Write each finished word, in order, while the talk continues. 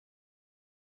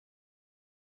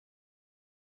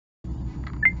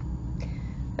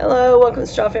Hello, welcome to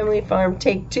Straw Family Farm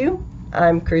Take 2.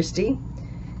 I'm Christy,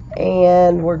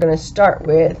 and we're going to start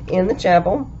with In the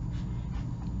Chapel.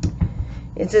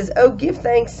 It says, "Oh, give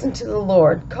thanks unto the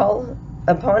Lord, call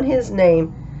upon his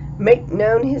name, make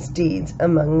known his deeds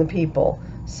among the people."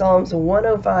 Psalms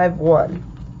 105:1.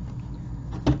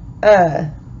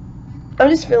 I'm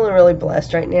just feeling really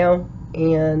blessed right now,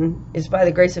 and it's by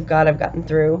the grace of God I've gotten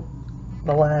through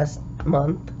the last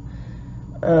month.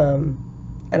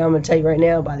 And I'm going to tell you right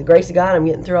now, by the grace of God, I'm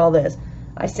getting through all this.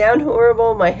 I sound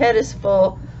horrible, my head is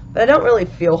full, but I don't really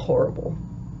feel horrible.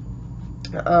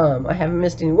 I haven't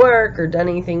missed any work or done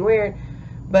anything weird,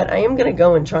 but I am going to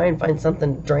go and try and find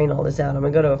something to drain all this out. I'm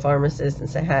going to go to a pharmacist and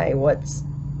say, hey, what's,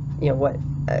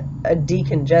 a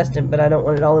decongestant, but I don't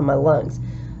want it all in my lungs.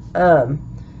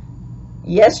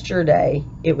 Yesterday,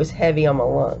 it was heavy on my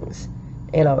lungs,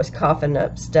 and I was coughing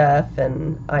up stuff,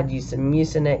 and I'd use some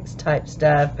Mucinex type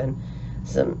stuff, and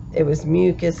it was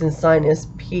mucus and sinus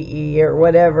PE or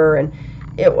whatever, and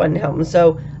it wasn't helping.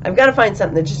 So I've got to find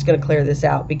something that's just going to clear this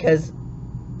out, because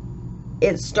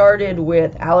it started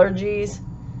with allergies,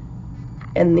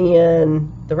 and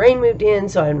then the rain moved in,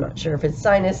 so I'm not sure if it's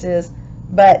sinuses.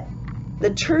 But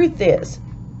the truth is,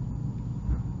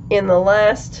 in the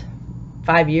last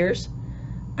 5 years,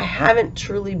 I haven't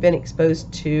truly been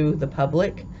exposed to the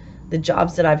public. The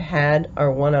jobs that I've had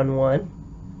are one-on-one,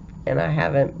 and I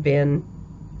haven't been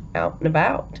out and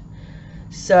about.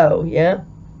 So, yeah,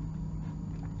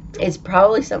 it's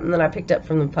probably something that I picked up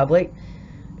from the public.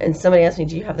 And somebody asked me,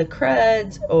 do you have the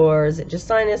crud, or is it just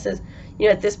sinuses?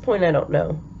 At this point, I don't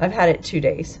know. I've had it 2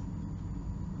 days.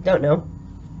 Don't know.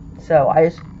 So, I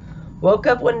just woke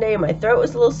up one day and my throat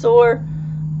was a little sore.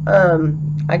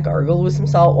 I gargled with some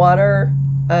salt water.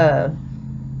 And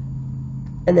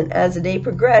then as the day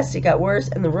progressed, it got worse,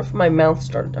 and the roof of my mouth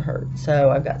started to hurt. So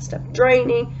I've got stuff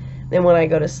draining. Then when I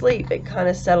go to sleep, it kind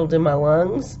of settled in my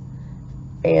lungs,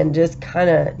 and just kind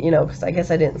of, because I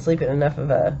guess I didn't sleep in enough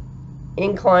of a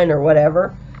incline or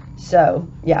whatever. So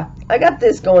yeah, I got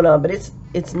this going on, but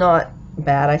it's not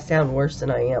bad. I sound worse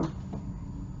than I am.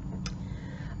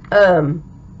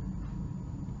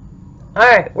 All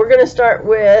right, we're gonna start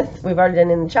with, we've already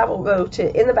done In the Chapel. We'll go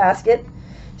to In the Basket.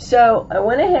 So I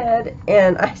went ahead,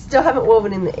 and I still haven't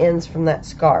woven in the ends from that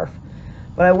scarf,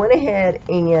 but I went ahead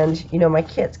and, my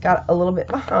kit's got a little bit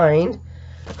behind,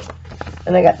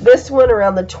 and I got this one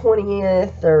around the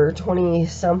 20th or 20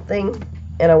 something,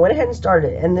 and I went ahead and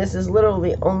started it. And this is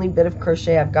literally the only bit of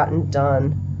crochet I've gotten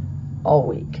done all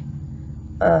week,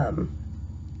 and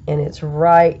it's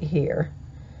right here.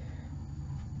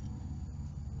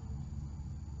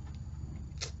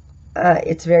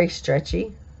 It's very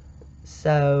stretchy.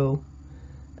 So,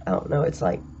 I don't know, it's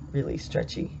like really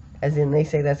stretchy. As in, they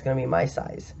say that's going to be my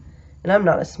size. And I'm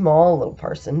not a small little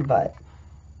person, but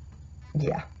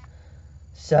yeah.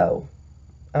 So,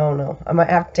 I don't know. I might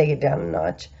have to take it down a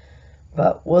notch.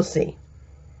 But we'll see.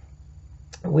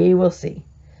 We will see.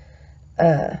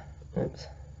 Oops.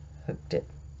 Hooked it.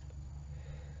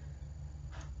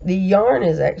 The yarn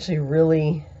is actually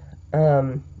really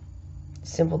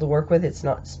simple to work with. It's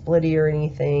not splitty or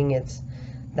anything. It's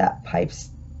that pipes,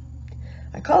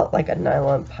 I call it like a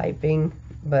nylon piping,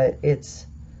 but it's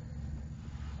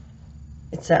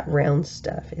that round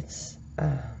stuff. It's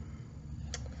I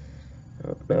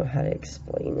don't know how to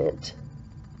explain it,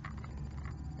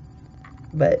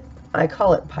 but I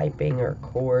call it piping or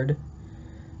cord.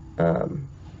 But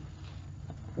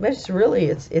it's really,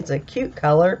 it's a cute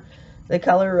color. The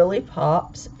color really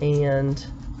pops. And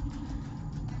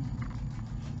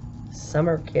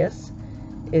Summer Kiss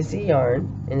is the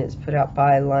yarn, and it's put out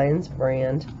by Lions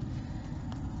brand,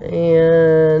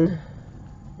 and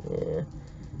yeah,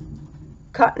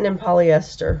 cotton and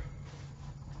polyester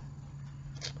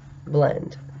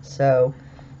blend. So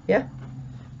yeah,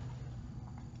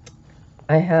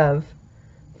 I have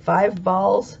 5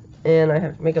 balls, and I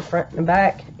have to make a front and a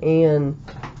back, and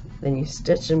then you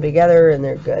stitch them together, and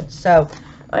they're good. So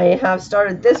I have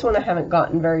started this one. I haven't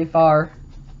gotten very far.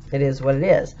 It is what it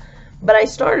is, but I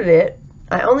started it.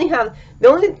 I only have, the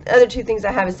only other 2 things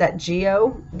I have is that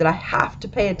geo that I have to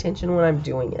pay attention when I'm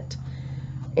doing it.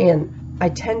 And I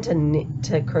tend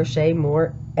to crochet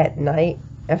more at night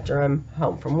after I'm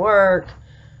home from work,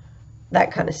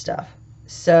 that kind of stuff.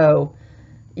 So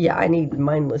yeah, I need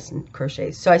mindless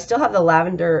crochets. So I still have the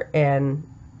lavender and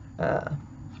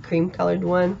cream colored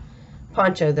one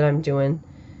poncho that I'm doing,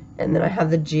 and then I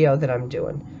have the geo that I'm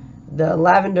doing. The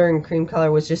lavender and cream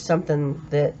color was just something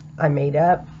that I made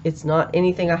up. It's not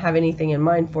anything I have anything in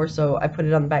mind for, so I put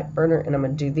it on the back burner, and I'm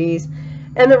going to do these.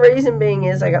 And the reason being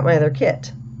is I got my other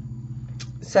kit.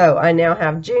 So I now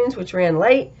have June's, which ran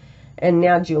late, and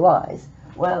now July's.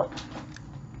 Well,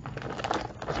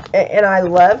 and I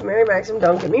love Mary Maxim,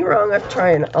 don't get me wrong. I've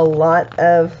tried a lot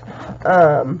of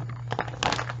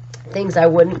things I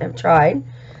wouldn't have tried.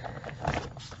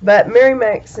 But Mary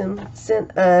Maxim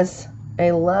sent us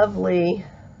a lovely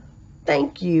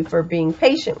thank you for being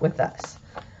patient with us.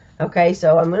 Okay,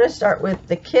 so I'm going to start with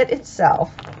the kit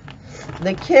itself.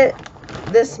 The kit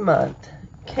this month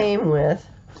came with,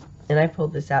 and I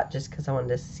pulled this out just because I wanted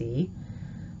to see.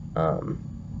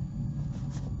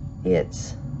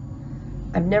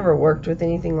 I've never worked with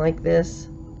anything like this.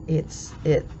 It's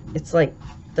like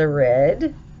the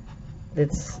red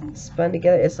that's spun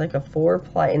together. It's like a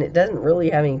 4-ply, and it doesn't really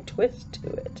have any twist to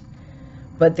it.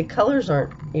 But the colors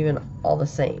aren't even all the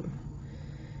same.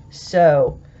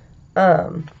 So,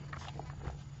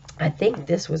 I think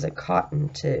this was a cotton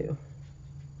too.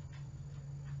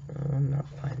 Oh, I'm not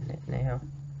finding it now.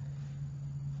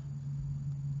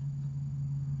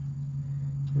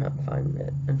 I'm not finding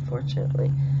it,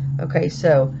 unfortunately. Okay,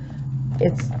 so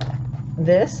it's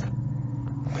this,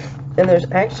 and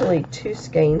there's actually 2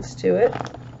 skeins to it.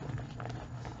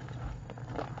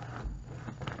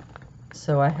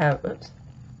 So I have, oops,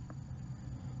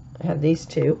 I have these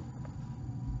 2.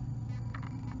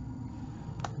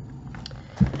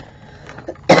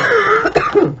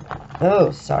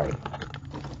 Oh, sorry.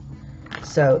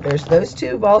 So there's those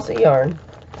 2 balls of yarn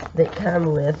that come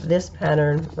with this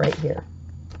pattern right here.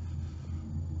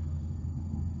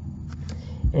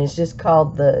 And it's just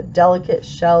called the Delicate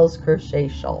Shells Crochet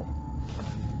Shawl.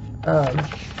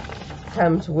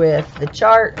 Comes with the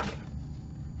chart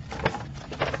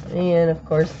and of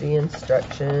course the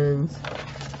instructions.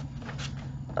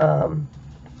 I'll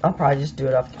probably just do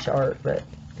it off the chart, but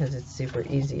because it's super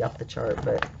easy off the chart.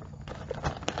 But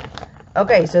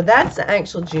okay, so that's the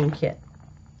actual June kit,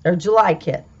 or July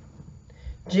kit.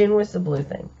 June was the blue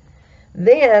thing.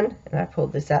 Then, and I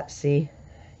pulled this out to see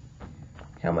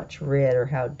how much red or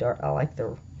how dark. I like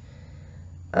the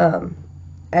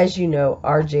as you know,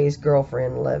 RJ's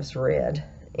girlfriend loves red,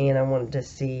 and I wanted to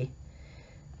see.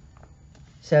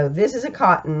 So this is a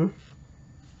cotton,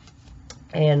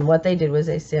 and what they did was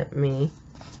they sent me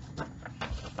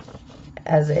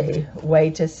as a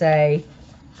way to say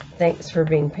thanks for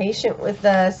being patient with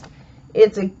us.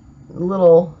 It's a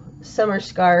little summer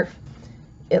scarf.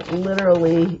 It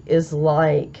literally is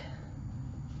like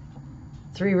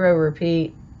 3-row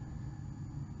repeat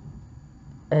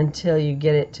until you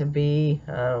get it to be,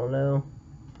 I don't know,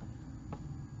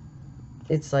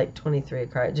 it's like 23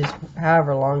 across, just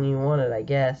however long you want it, I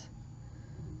guess.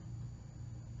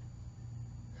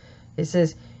 It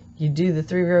says you do the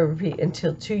 3-row repeat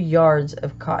until 2 yards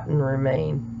of cotton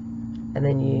remain, and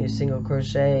then you single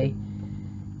crochet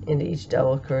into each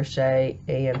double crochet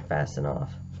and fasten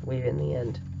off, weave in the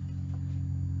end.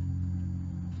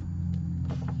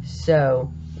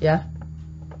 So yeah,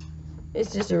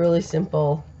 it's just a really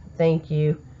simple thank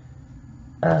you.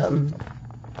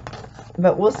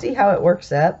 But we'll see how it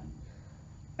works up.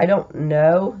 I don't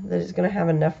know that it's going to have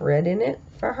enough red in it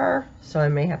for her, so I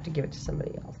may have to give it to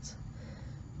somebody else.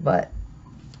 But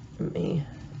and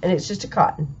it's just a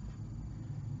cotton.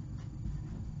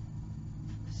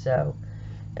 So,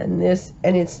 and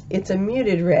it's a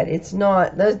muted red. It's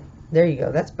not those. There you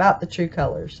go. That's about the true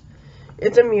colors.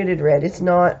 It's a muted red. It's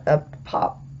not a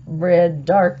pop red,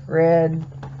 dark red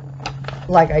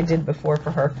like I did before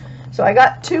for her. So I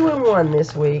got 2 in 1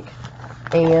 this week,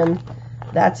 and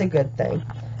that's a good thing.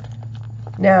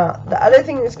 Now, the other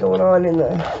thing that's going on in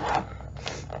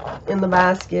the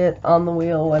basket, on the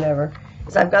wheel, whatever,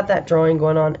 is I've got that drawing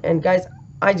going on, and guys,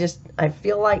 I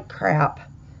feel like crap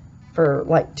for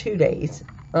like 2 days.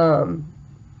 And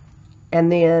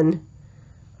then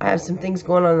I have some things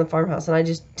going on in the farmhouse, and I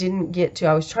just didn't get to.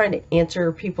 I was trying to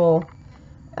answer people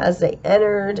as they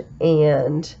entered,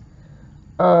 and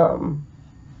I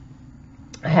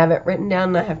have it written down,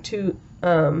 and I have 2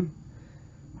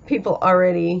 people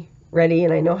already ready,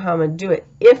 and I know how I'm going to do it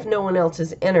if no one else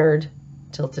has entered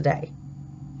till today.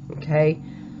 Okay,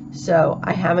 so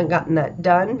I haven't gotten that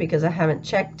done because I haven't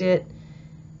checked it,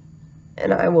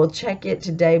 and I will check it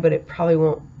today, but it probably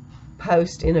won't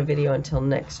post in a video until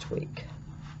next week.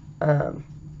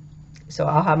 So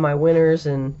I'll have my winners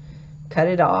and cut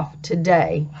it off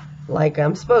today like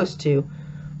I'm supposed to,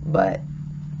 but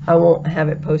I won't have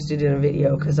it posted in a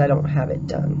video because I don't have it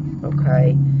done.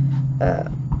 Okay,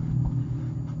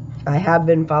 I have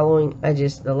been following,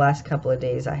 the last couple of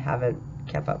days I haven't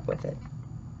kept up with it.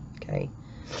 Okay,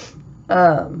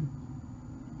 I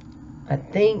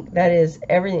think that is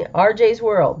everything. RJ's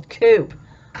World, Coop,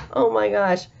 oh my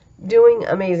gosh, doing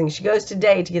amazing. She goes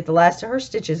today to get the last of her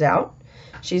stitches out.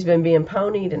 She's been being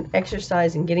ponied and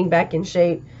exercised and getting back in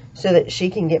shape so that she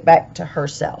can get back to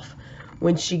herself.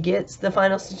 When she gets the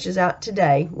final stitches out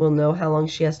today, we'll know how long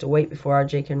she has to wait before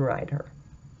RJ can ride her.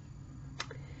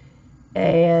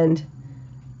 And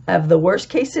of the worst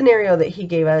case scenario that he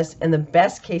gave us and the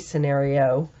best case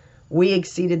scenario, we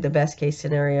exceeded the best case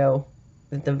scenario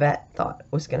that the vet thought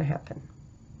was going to happen.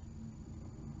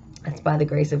 That's by the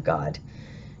grace of God.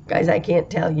 Guys, I can't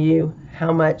tell you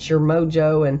how much your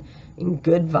mojo and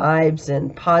good vibes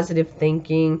and positive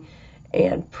thinking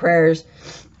and prayers,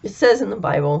 it says in the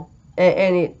Bible,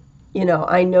 and it, you know,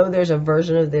 I know there's a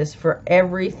version of this for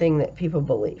everything that people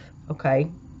believe, okay?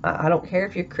 I don't care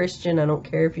if you're Christian, I don't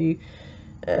care if you,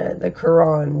 the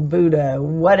Quran, Buddha,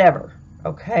 whatever,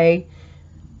 okay?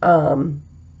 I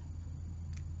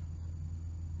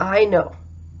know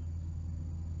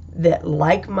that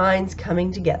like minds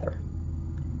coming together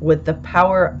with the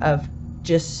power of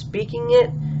just speaking it,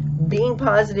 being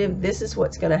positive, this is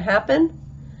what's going to happen,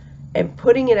 and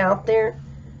putting it out there,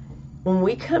 when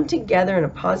we come together in a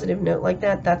positive note like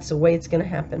that, that's the way it's going to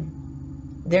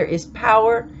happen. There is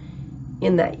power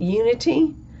in that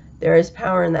unity. There is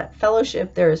power in that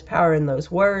fellowship. There is power in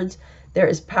those words. There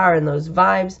is power in those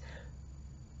vibes.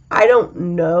 I don't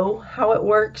know how it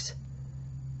works,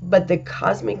 but the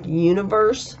cosmic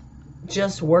universe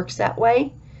just works that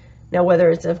way. Now, whether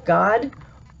it's of God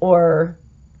or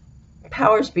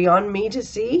powers beyond me to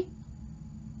see,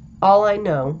 all I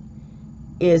know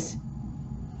is,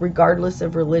 regardless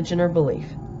of religion or belief,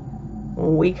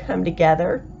 when we come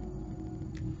together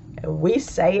and we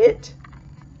say it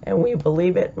and we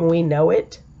believe it and we know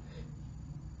it,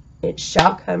 it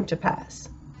shall come to pass.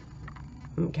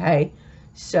 Okay?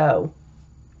 So,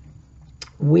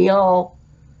 we all,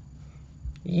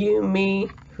 you, me,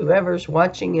 whoever's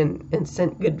watching and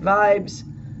sent good vibes,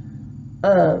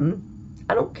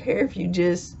 I don't care if you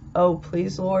just, oh,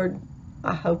 please, Lord,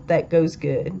 I hope that goes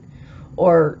good.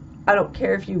 Or, I don't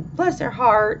care if you bless their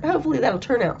heart, hopefully that'll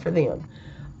turn out for them.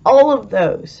 All of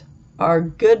those are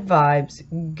good vibes,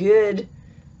 good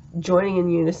joining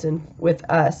in unison with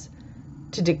us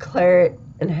to declare it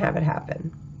and have it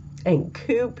happen. And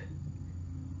Coop,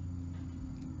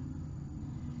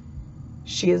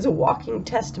 she is a walking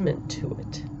testament to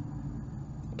it.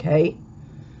 Okay?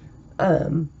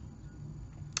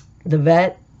 The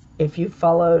vet, if you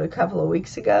followed a couple of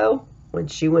weeks ago, when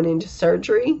she went into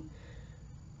surgery,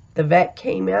 the vet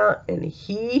came out and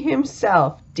he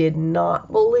himself did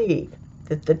not believe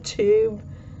that the tube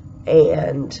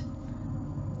and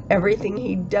everything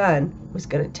he'd done was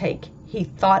going to take. He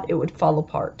thought it would fall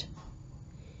apart.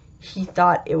 He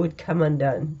thought it would come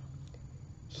undone.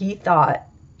 He thought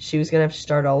she was going to have to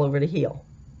start all over to heal.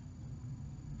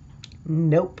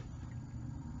 Nope.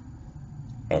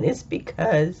 And it's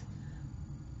because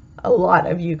a lot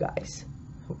of you guys,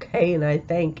 okay? And I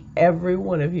thank every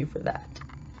one of you for that.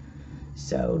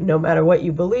 So no matter what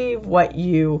you believe, what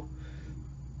you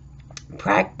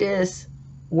practice,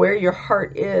 where your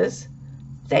heart is,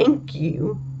 thank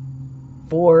you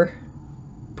for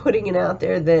putting it out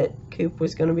there that Coop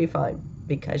was going to be fine,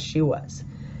 because she was.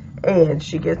 And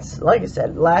she gets, like I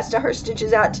said, last of her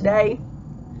stitches out today.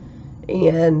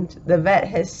 And the vet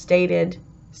has stated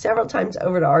several times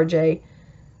over to RJ,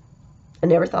 I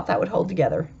never thought that would hold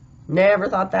together. Never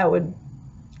thought that would,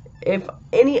 if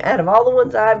any out of all the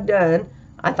ones I've done,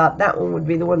 I thought that one would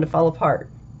be the one to fall apart.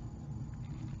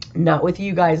 Not with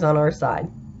you guys on our side.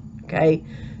 Okay?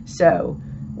 So,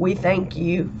 we thank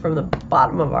you from the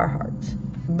bottom of our hearts.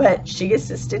 But she gets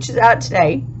the stitches out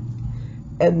today.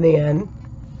 And then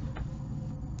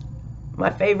my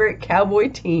favorite cowboy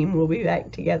team will be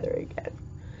back together again.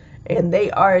 And they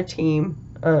are a team.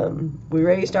 We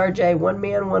raised RJ one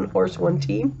man, one horse, one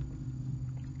team.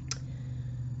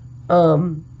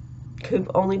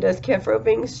 Coop only does calf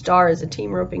roping. Star is a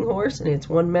team roping horse, and it's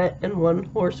one man and one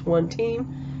horse, one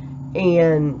team.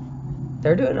 And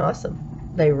they're doing awesome.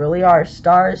 They really are.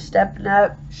 Star is stepping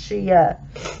up. She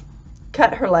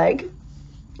cut her leg.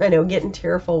 I know getting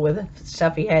tearful with a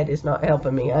stuffy head is not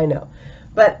helping me. I know.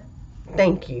 But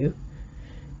thank you.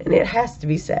 And it has to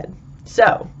be said.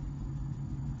 So,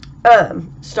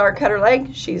 Star cut her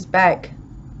leg. She's back.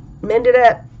 Mended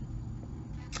up.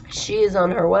 She is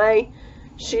on her way.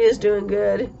 She is doing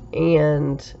good.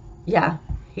 And, yeah,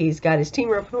 he's got his team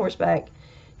roping horse back.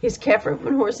 His calf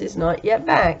roping horse is not yet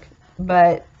back.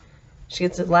 But she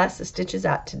gets his last of stitches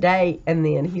out today. And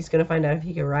then he's going to find out if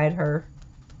he can ride her.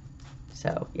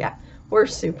 So, yeah, we're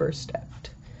super stoked.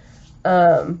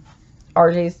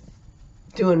 RJ's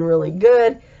doing really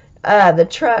good. The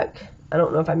truck, I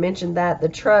don't know if I mentioned that. The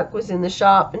truck was in the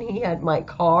shop and he had my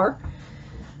car.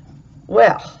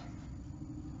 Well,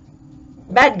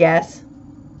 bad gas.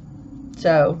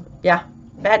 So, yeah,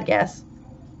 bad gas.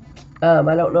 I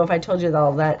don't know if I told you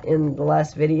all that in the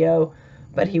last video,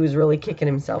 but he was really kicking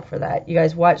himself for that. You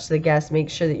guys watch the gas. Make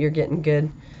sure that you're getting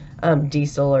good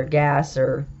diesel or gas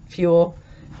or fuel,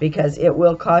 because it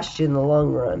will cost you in the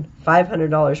long run.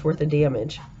 $500 worth of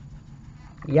damage.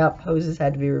 Yep, hoses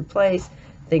had to be replaced.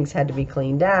 Things had to be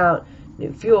cleaned out.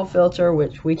 New fuel filter,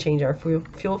 which we change our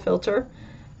fuel filter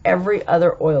every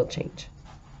other oil change.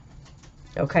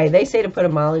 Okay, they say to put a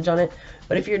mileage on it,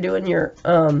 but if you're doing your,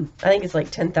 I think it's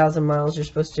like 10,000 miles, you're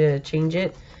supposed to change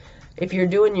it. If you're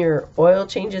doing your oil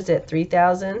changes at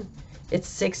 3,000, it's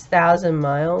 6,000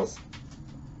 miles,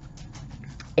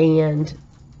 and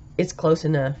it's close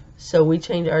enough. So we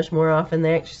change ours more often.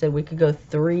 They actually said we could go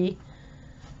 3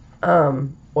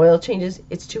 oil changes.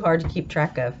 It's too hard to keep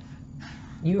track of.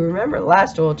 You remember the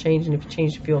last oil change, and if you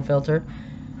change the fuel filter,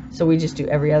 so we just do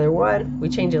every other one. We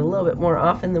change it a little bit more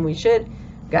often than we should.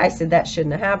 Guy said that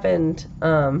shouldn't have happened.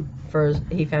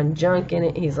 He found junk in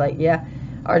it. He's like, yeah.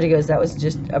 RJ goes, that was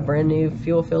just a brand new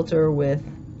fuel filter with,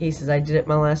 he says, I did it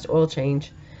my last oil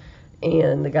change.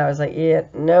 And the guy was like, yeah,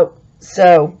 nope.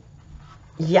 So,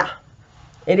 yeah,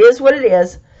 it is what it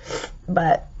is.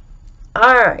 But,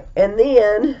 alright. And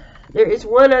then, there is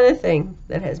one other thing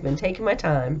that has been taking my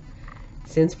time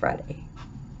since Friday.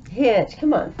 Hitch,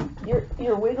 come on.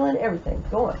 You're wiggling everything.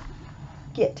 Go on.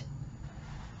 Get.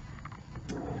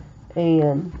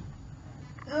 And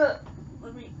let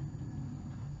me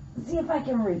see if I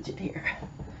can reach it here.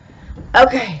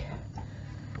 Okay.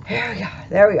 Here we go.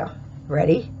 There we go.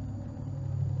 Ready?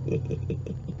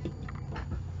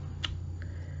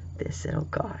 This little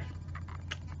guy.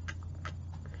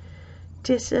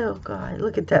 This little guy.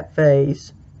 Look at that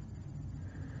face.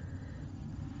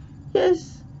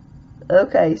 Yes.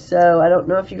 Okay, so I don't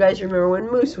know if you guys remember when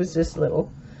Moose was this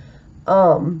little.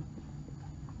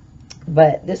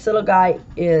 But this little guy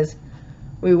is,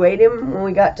 we weighed him when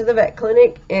we got to the vet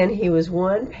clinic, and he was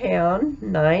 1 pound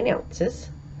 9 ounces.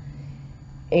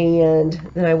 And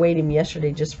then I weighed him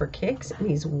yesterday just for kicks, and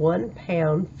he's 1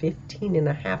 pound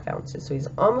 15.5 ounces. So he's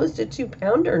almost a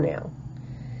 2-pounder now.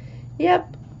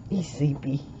 Yep, he's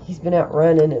sleepy. He's been out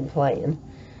running and playing.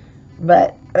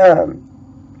 But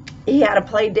he had a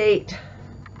play date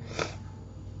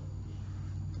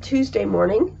Tuesday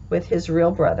morning with his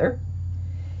real brother.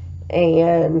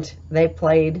 And they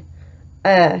played.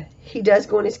 He does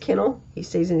go in his kennel. He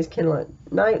stays in his kennel at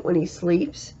night when he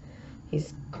sleeps.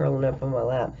 He's curling up on my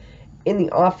lap. In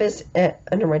the office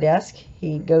under my desk,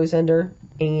 he goes under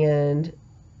and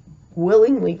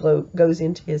willingly goes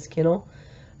into his kennel.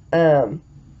 The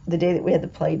day that we had the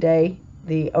play day,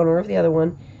 the owner of the other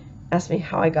one asked me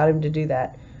how I got him to do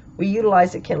that. We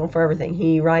utilize the kennel for everything.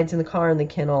 He rides in the car in the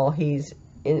kennel. He's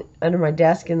under my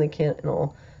desk in the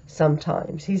kennel.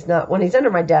 Sometimes he's not. When he's under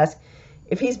my desk,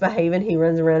 if he's behaving, he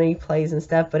runs around and he plays and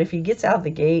stuff. But if he gets out of the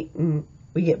gate and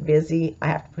we get busy, I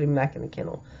have to put him back in the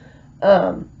kennel,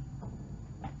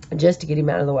 just to get him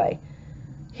out of the way.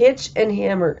 Hitch and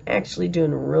him are actually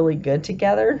doing really good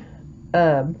together,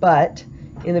 but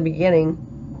in the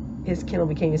beginning, his kennel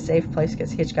became a safe place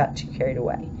because Hitch got too carried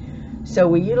away. So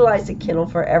we utilize the kennel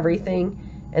for everything.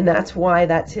 And that's why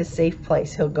that's his safe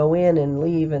place. He'll go in and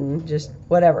leave and just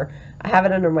whatever. I have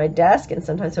it under my desk, and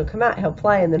sometimes he'll come out, he'll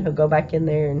play, and then he'll go back in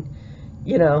there, and,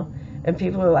 you know, and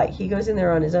people are like, he goes in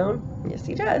there on his own? Yes,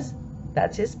 he does.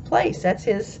 That's his place. That's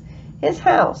his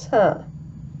house, huh?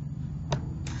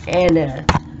 And,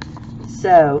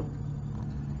 so,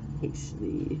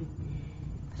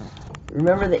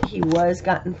 remember that he was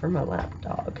gotten for my lap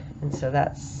dog. And so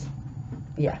that's,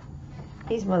 yeah,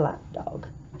 he's my lap dog.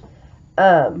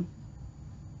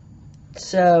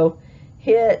 So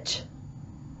Hitch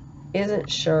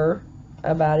isn't sure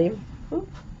about him. Ooh,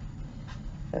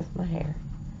 that's my hair.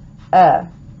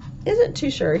 Isn't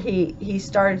too sure. He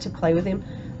started to play with him.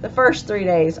 The first 3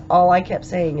 days, all I kept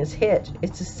saying is, Hitch,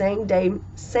 it's the same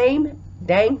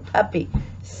dang puppy.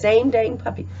 Same dang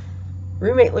puppy.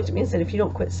 Roommate looked at me and said, if you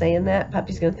don't quit saying that,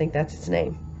 puppy's going to think that's its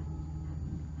name.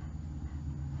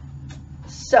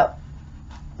 So,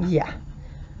 yeah.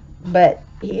 But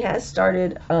he has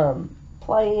started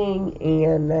playing,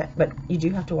 and that, but you do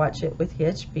have to watch it with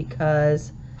Hitch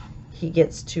because he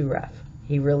gets too rough.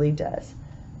 He really does.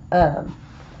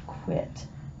 Quit.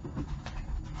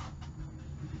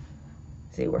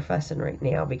 See, we're fussing right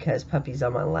now because puppy's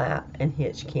on my lap and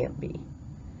Hitch can't be.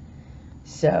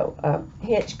 So,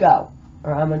 Hitch, go.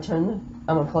 Or I'm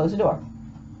gonna close the door.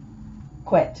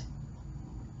 Quit.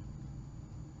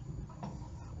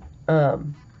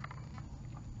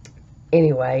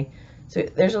 Anyway, so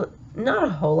there's not a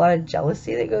whole lot of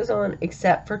jealousy that goes on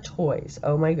except for toys.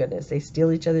 Oh my goodness, they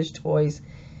steal each other's toys,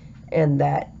 and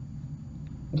that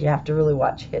you have to really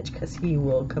watch Hitch because he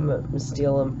will come up and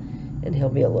steal them, and he'll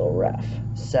be a little rough.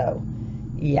 So,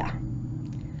 yeah.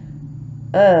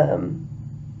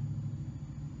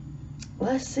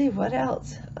 Let's see what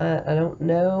else. I don't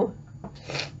know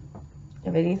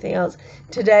of anything else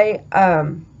today.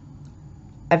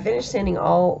 I finished sanding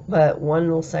all but one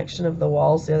little section of the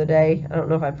walls the other day. I don't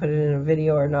know if I put it in a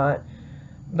video or not,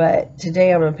 but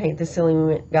today I'm going to paint the ceiling.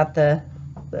 We got the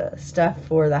stuff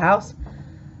for the house.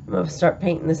 I'm going to start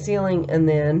painting the ceiling and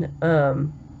then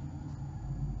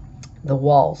the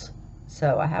walls.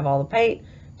 So I have all the paint.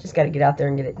 Just got to get out there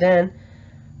and get it done.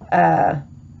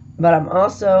 But I'm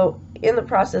also in the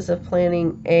process of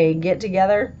planning a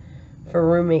get-together for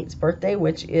roommate's birthday,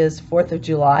 which is 4th of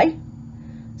July.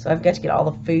 So I've got to get all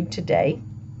the food today.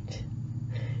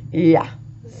 Yeah.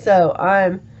 So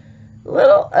I'm a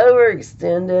little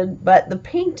overextended, but the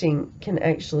painting can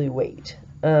actually wait.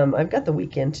 I've got the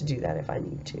weekend to do that if I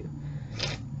need to.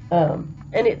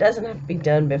 And it doesn't have to be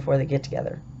done before the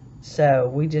get-together. So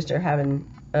we just are having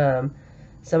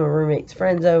some of roommate's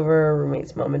friends over,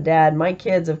 roommate's mom and dad. My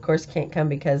kids, of course, can't come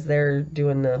because they're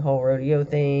doing the whole rodeo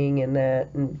thing and that.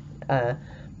 And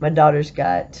my daughter's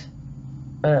got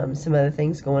some other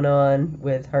things going on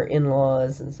with her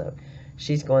in-laws, and so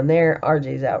she's going there.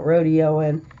 RJ's out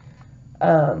rodeoing.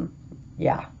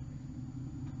 Yeah.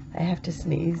 I have to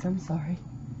sneeze. I'm sorry.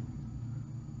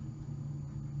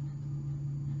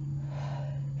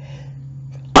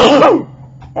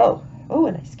 Oh,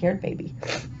 and I scared baby.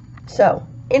 So,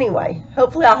 anyway,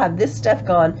 hopefully I'll have this stuff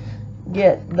gone.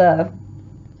 Get the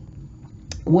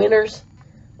winters.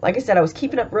 Like I said, I was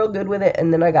keeping up real good with it,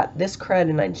 and then I got this crud,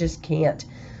 and I just can't.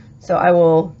 So I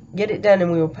will get it done,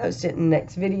 and we will post it in the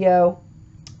next video.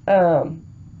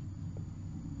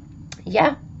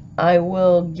 Yeah, I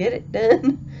will get it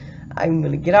done. I'm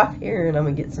going to get off here, and I'm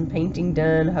going to get some painting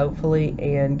done, hopefully,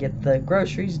 and get the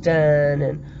groceries done,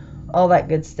 and all that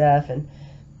good stuff, and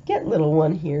get little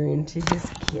one here into his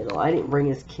kennel. I didn't bring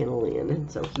his kennel in,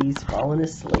 and so he's falling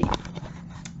asleep.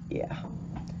 Yeah.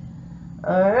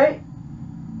 Alright.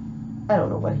 I don't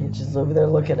know what Hitch is over there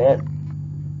looking at.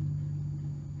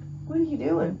 What are you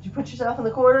doing? Did you put yourself in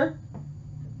the corner?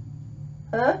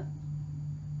 Huh?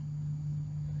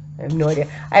 I have no idea.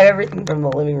 I have everything from the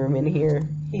living room in here.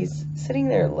 He's sitting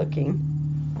there looking.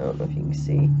 I don't know if you can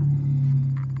see.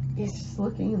 He's just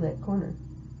looking in that corner.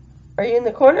 Are you in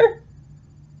the corner?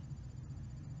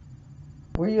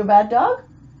 Were you a bad dog?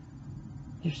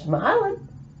 You're smiling.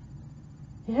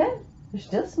 Yeah, you're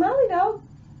still a smiley dog.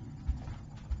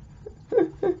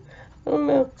 I don't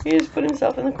know. He just put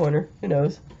himself in the corner. Who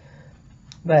knows?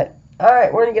 But,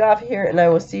 alright, we're going to get off here, and I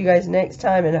will see you guys next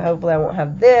time, and hopefully I won't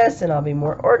have this, and I'll be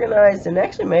more organized, and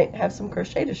actually might have some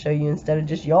crochet to show you instead of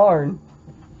just yarn.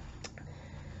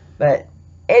 But,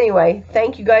 anyway,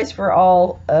 thank you guys for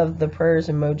all of the prayers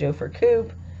and mojo for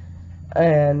Coop,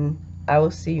 and I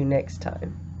will see you next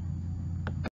time.